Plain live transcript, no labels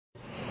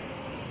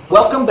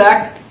Welcome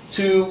back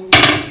to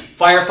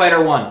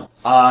Firefighter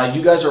 1.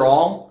 You guys are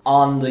all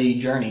on the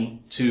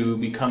journey to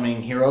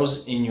becoming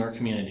heroes in your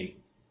community.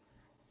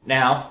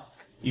 Now,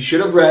 you should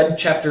have read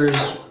chapters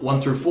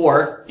 1 through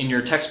 4 in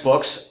your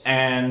textbooks,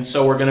 and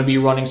so we're going to be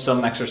running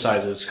some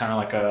exercises, kind of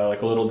like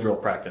a little drill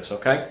practice,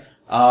 okay?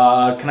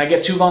 Can I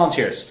get 2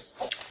 volunteers?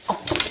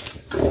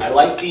 I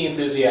like the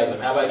enthusiasm.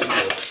 How about you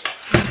two?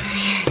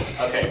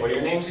 Okay, what are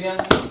your names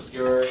again?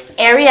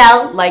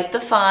 Ariel, like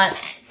the font.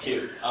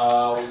 Cute.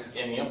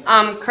 And you?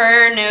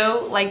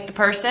 Kernu, like the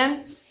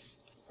person.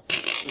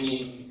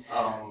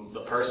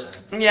 The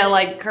person. Yeah,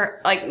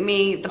 like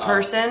me, the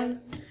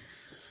person.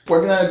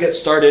 We're gonna get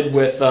started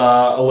with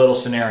a little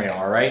scenario,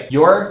 alright?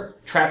 You're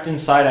trapped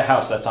inside a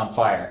house that's on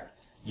fire.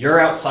 You're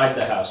outside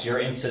the house. You're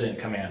incident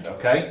command,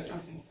 okay?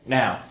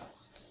 Now,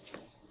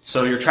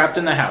 so you're trapped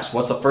in the house.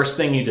 What's the first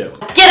thing you do?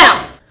 Get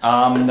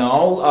out!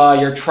 No,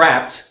 you're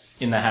trapped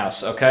in the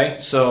house, okay?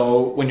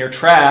 So when you're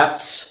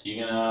trapped,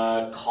 you're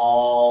gonna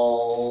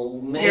call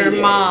Mayday, Your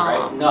mom.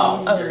 right?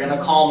 No, you're gonna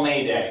call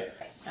Mayday.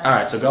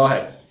 Alright, so go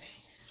ahead.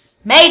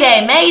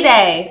 Mayday,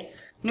 Mayday!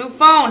 New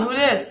phone, who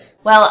this?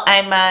 Well,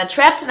 I'm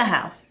trapped in a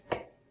house.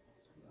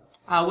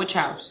 Which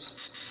house?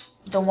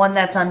 The one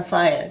that's on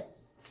fire.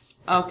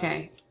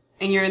 Okay.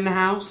 And you're in the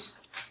house?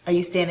 Are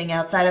you standing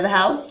outside of the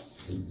house?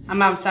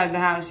 I'm outside the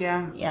house,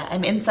 yeah. Yeah,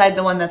 I'm inside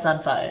the one that's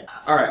on fire.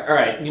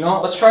 Alright. You know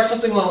what? Let's try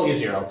something a little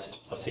easier.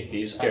 I'll take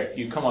these. Here,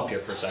 you come up here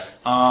for a sec.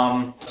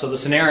 So the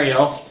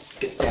scenario...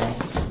 Get down.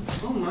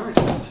 Oh my.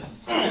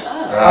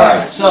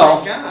 Alright,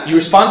 so you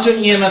respond to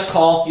an EMS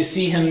call. You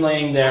see him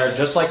laying there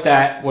just like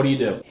that. What do you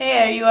do?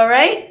 Hey, are you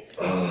alright?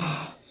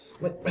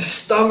 My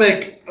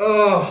stomach.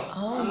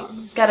 Oh,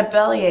 he's got a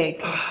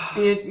bellyache.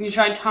 You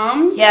tried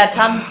Tums? Yeah,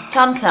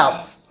 Tums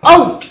help.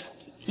 Oh!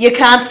 You're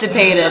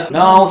constipated.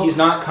 No, he's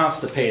not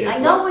constipated. I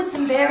know it's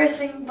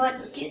embarrassing,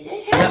 but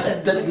it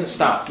happens.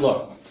 Stop.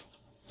 Look.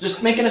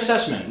 Just make an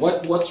assessment.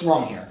 What's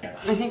wrong here?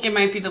 I think it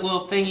might be the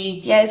little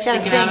thingy. Yeah, he's got a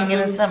sticking out thing of in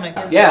him. his stomach.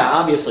 Yeah,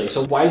 obviously.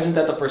 So why isn't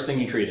that the first thing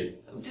you treated?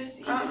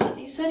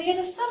 He said he had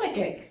a stomach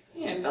ache.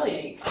 Yeah,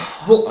 bellyache.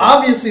 Well,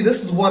 obviously,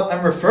 this is what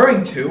I'm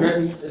referring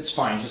to. It's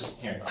fine. Just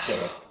here.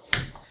 Get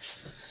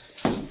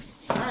it.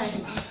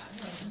 Alright.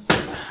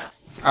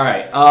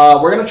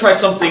 Alright, we're gonna try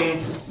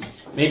something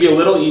maybe a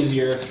little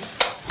easier.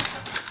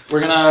 We're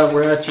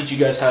gonna teach you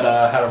guys how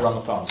to run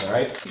the phones,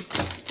 alright?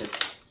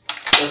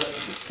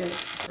 Okay.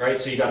 Right,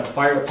 so you got the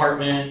fire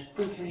department,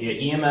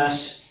 you got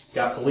EMS, you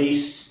got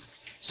police.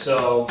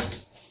 So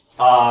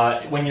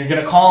when you're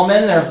gonna call them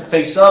in, they're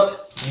face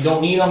up. You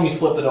don't need them, you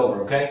flip it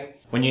over, okay?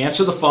 When you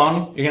answer the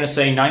phone, you're gonna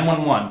say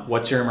 911.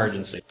 What's your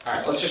emergency?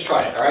 Alright, let's just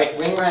try it, alright?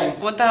 Ring ring.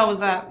 What the hell was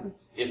that?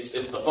 It's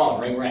the phone,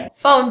 ring ring.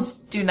 Phones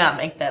do not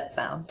make that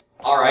sound.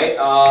 Alright,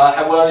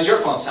 what does your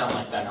phone sound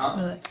like then,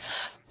 huh?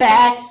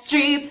 Back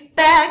streets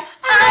back,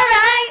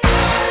 alright.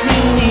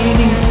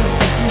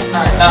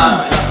 Alright, no,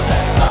 enough of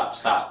that.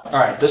 Stop.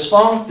 Alright, this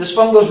phone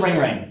goes ring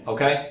ring,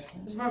 okay?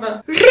 It's more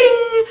about ring,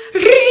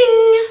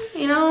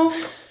 you know?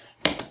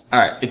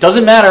 Alright, it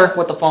doesn't matter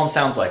what the phone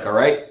sounds like,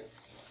 alright?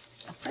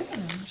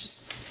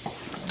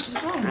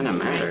 Kind of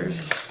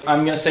matters.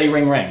 I'm gonna say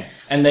ring ring,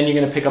 and then you're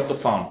gonna pick up the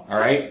phone,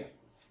 alright?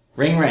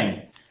 Ring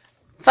ring.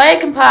 Fire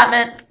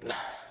compartment.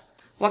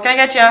 What can I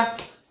get ya?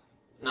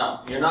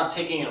 No, you're not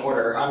taking an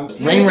order.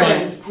 Ring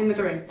ring. Hand me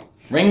the ring.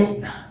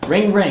 Ring.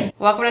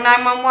 Welcome to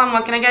 911.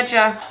 What can I get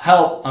ya?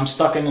 Help, I'm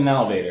stuck in an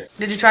elevator.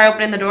 Did you try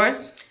opening the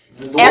doors?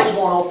 The doors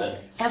won't open.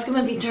 Ask him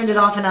if he turned it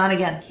off and on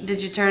again.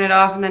 Did you turn it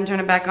off and then turn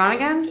it back on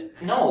again?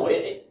 No,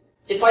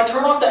 if I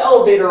turn off the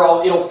elevator,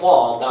 it'll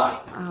fall, I'll die.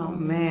 Oh,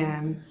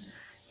 man.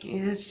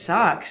 Yeah, it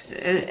sucks.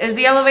 Is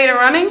the elevator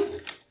running?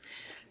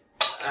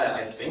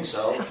 I think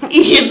so.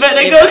 You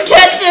better go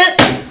catch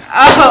it.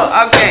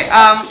 Oh, okay.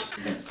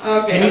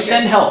 Okay. Can you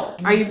send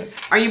help? Are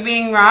you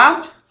being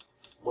robbed?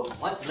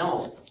 What?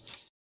 No.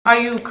 Are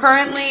you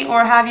currently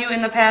or have you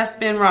in the past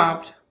been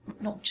robbed?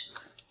 No, just...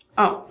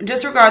 Oh,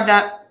 disregard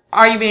that.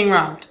 Are you being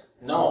robbed?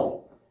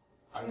 No.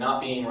 I'm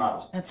not being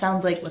robbed. That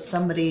sounds like what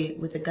somebody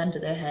with a gun to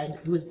their head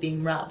who was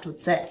being robbed would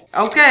say.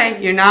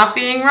 Okay, you're not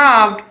being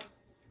robbed.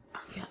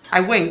 I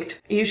winked.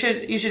 You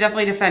should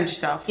definitely defend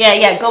yourself.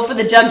 Yeah, go for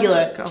the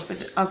jugular. Go for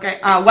it. Okay.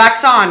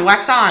 Wax on.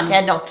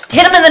 Yeah, no.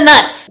 Hit him in the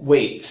nuts!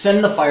 Wait,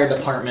 send the fire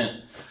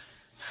department.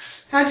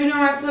 How'd you know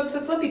I flipped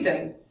the flippy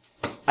thing?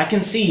 I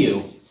can see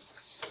you.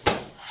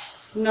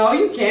 No,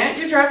 you can't.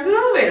 You're trapped in an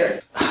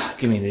elevator.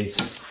 Give me these.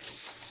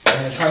 I'm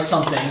gonna try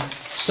something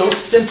so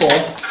simple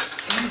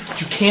that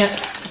you can't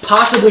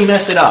possibly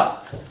mess it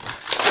up.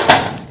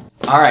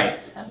 Alright.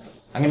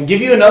 I'm gonna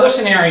give you another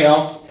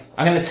scenario.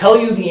 I'm gonna tell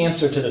you the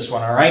answer to this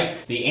one,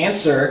 alright? The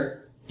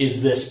answer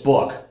is this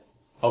book.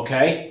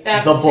 Okay?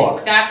 The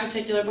book. That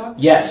particular book?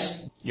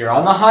 Yes. You're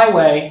on the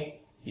highway,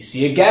 you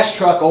see a gas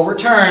truck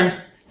overturned,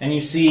 and you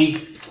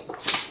see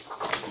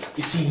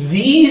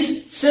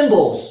these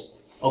symbols.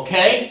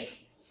 Okay?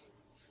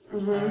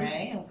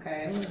 Alright,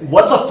 okay.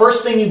 What's the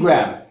first thing you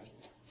grab?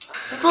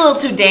 It's a little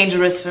too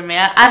dangerous for me.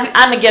 I'm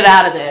gonna get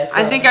out of there. So.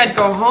 I think I'd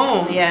go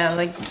home. Yeah,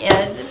 we're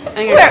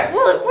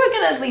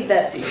gonna leave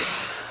that to you.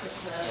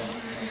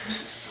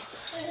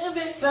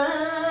 Everybody.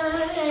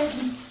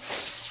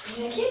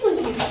 Yeah, I can't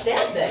believe he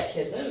stabbed that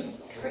kid. That was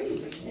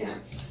crazy. Yeah.